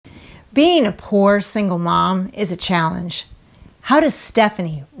Being a poor single mom is a challenge. How does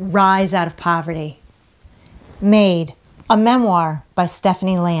Stephanie rise out of poverty? Maid, a memoir by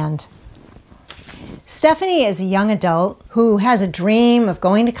Stephanie Land. Stephanie is a young adult who has a dream of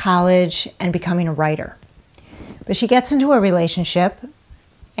going to college and becoming a writer. But she gets into a relationship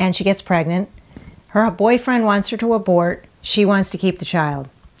and she gets pregnant. Her boyfriend wants her to abort. She wants to keep the child.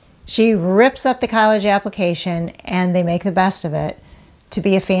 She rips up the college application and they make the best of it to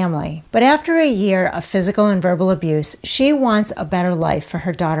be a family. But after a year of physical and verbal abuse, she wants a better life for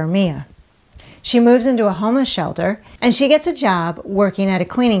her daughter Mia. She moves into a homeless shelter and she gets a job working at a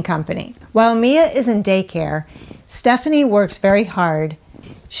cleaning company. While Mia is in daycare, Stephanie works very hard.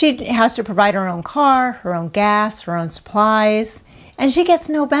 She has to provide her own car, her own gas, her own supplies, and she gets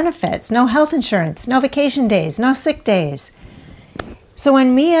no benefits, no health insurance, no vacation days, no sick days. So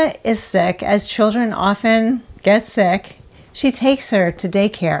when Mia is sick, as children often get sick, she takes her to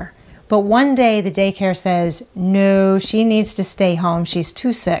daycare. But one day the daycare says, no, she needs to stay home. She's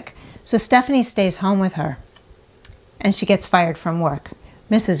too sick. So Stephanie stays home with her and she gets fired from work.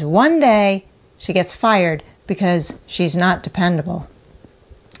 Misses one day, she gets fired because she's not dependable.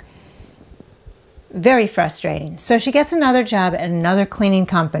 Very frustrating. So she gets another job at another cleaning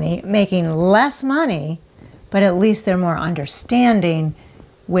company, making less money, but at least they're more understanding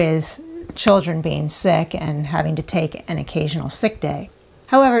with children being sick and having to take an occasional sick day.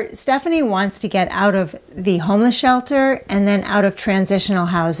 However, Stephanie wants to get out of the homeless shelter and then out of transitional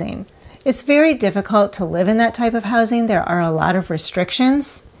housing. It's very difficult to live in that type of housing. There are a lot of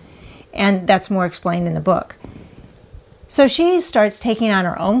restrictions, and that's more explained in the book. So she starts taking on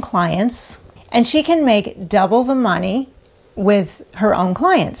her own clients, and she can make double the money with her own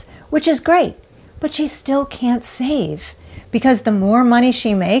clients, which is great, but she still can't save because the more money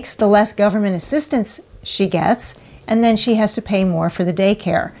she makes, the less government assistance she gets, and then she has to pay more for the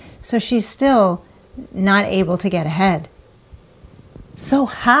daycare. So she's still not able to get ahead. So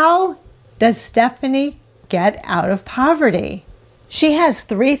how does Stephanie get out of poverty? She has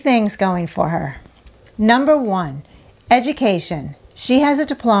 3 things going for her. Number 1, education. She has a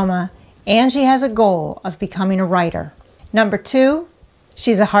diploma and she has a goal of becoming a writer. Number 2,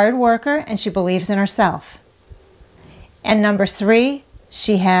 she's a hard worker and she believes in herself. And number 3,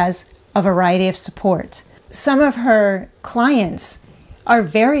 she has a variety of support. Some of her clients are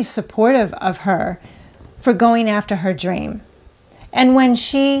very supportive of her for going after her dream. And when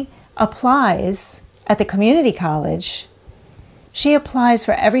she applies at the community college, she applies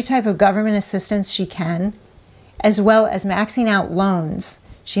for every type of government assistance she can, as well as maxing out loans.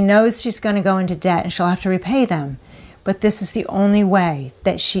 She knows she's going to go into debt and she'll have to repay them. But this is the only way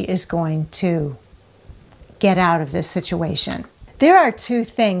that she is going to get out of this situation. There are 2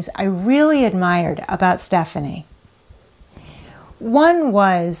 things I really admired about Stephanie. One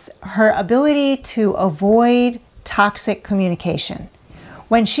was her ability to avoid toxic communication.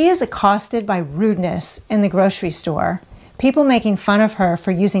 When she is accosted by rudeness in the grocery store, people making fun of her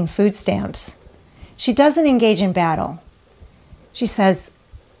for using food stamps, she doesn't engage in battle. She says,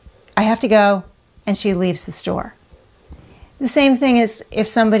 I have to go, and she leaves the store. The same thing is if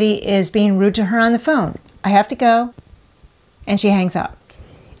somebody is being rude to her on the phone. I have to go, and she hangs up.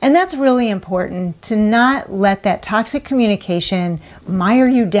 And that's really important, to not let that toxic communication mire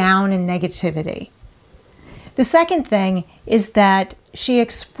you down in negativity. The second thing is that she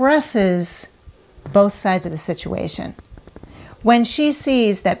expresses both sides of the situation. When she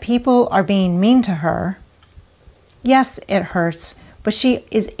sees that people are being mean to her, yes, it hurts, but she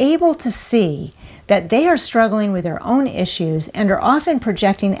is able to see that they are struggling with their own issues and are often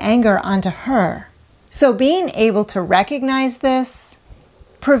projecting anger onto her. So being able to recognize this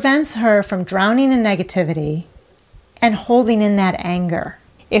prevents her from drowning in negativity and holding in that anger.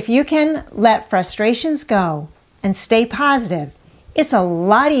 If you can let frustrations go and stay positive, it's a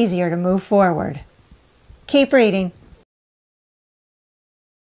lot easier to move forward. Keep reading.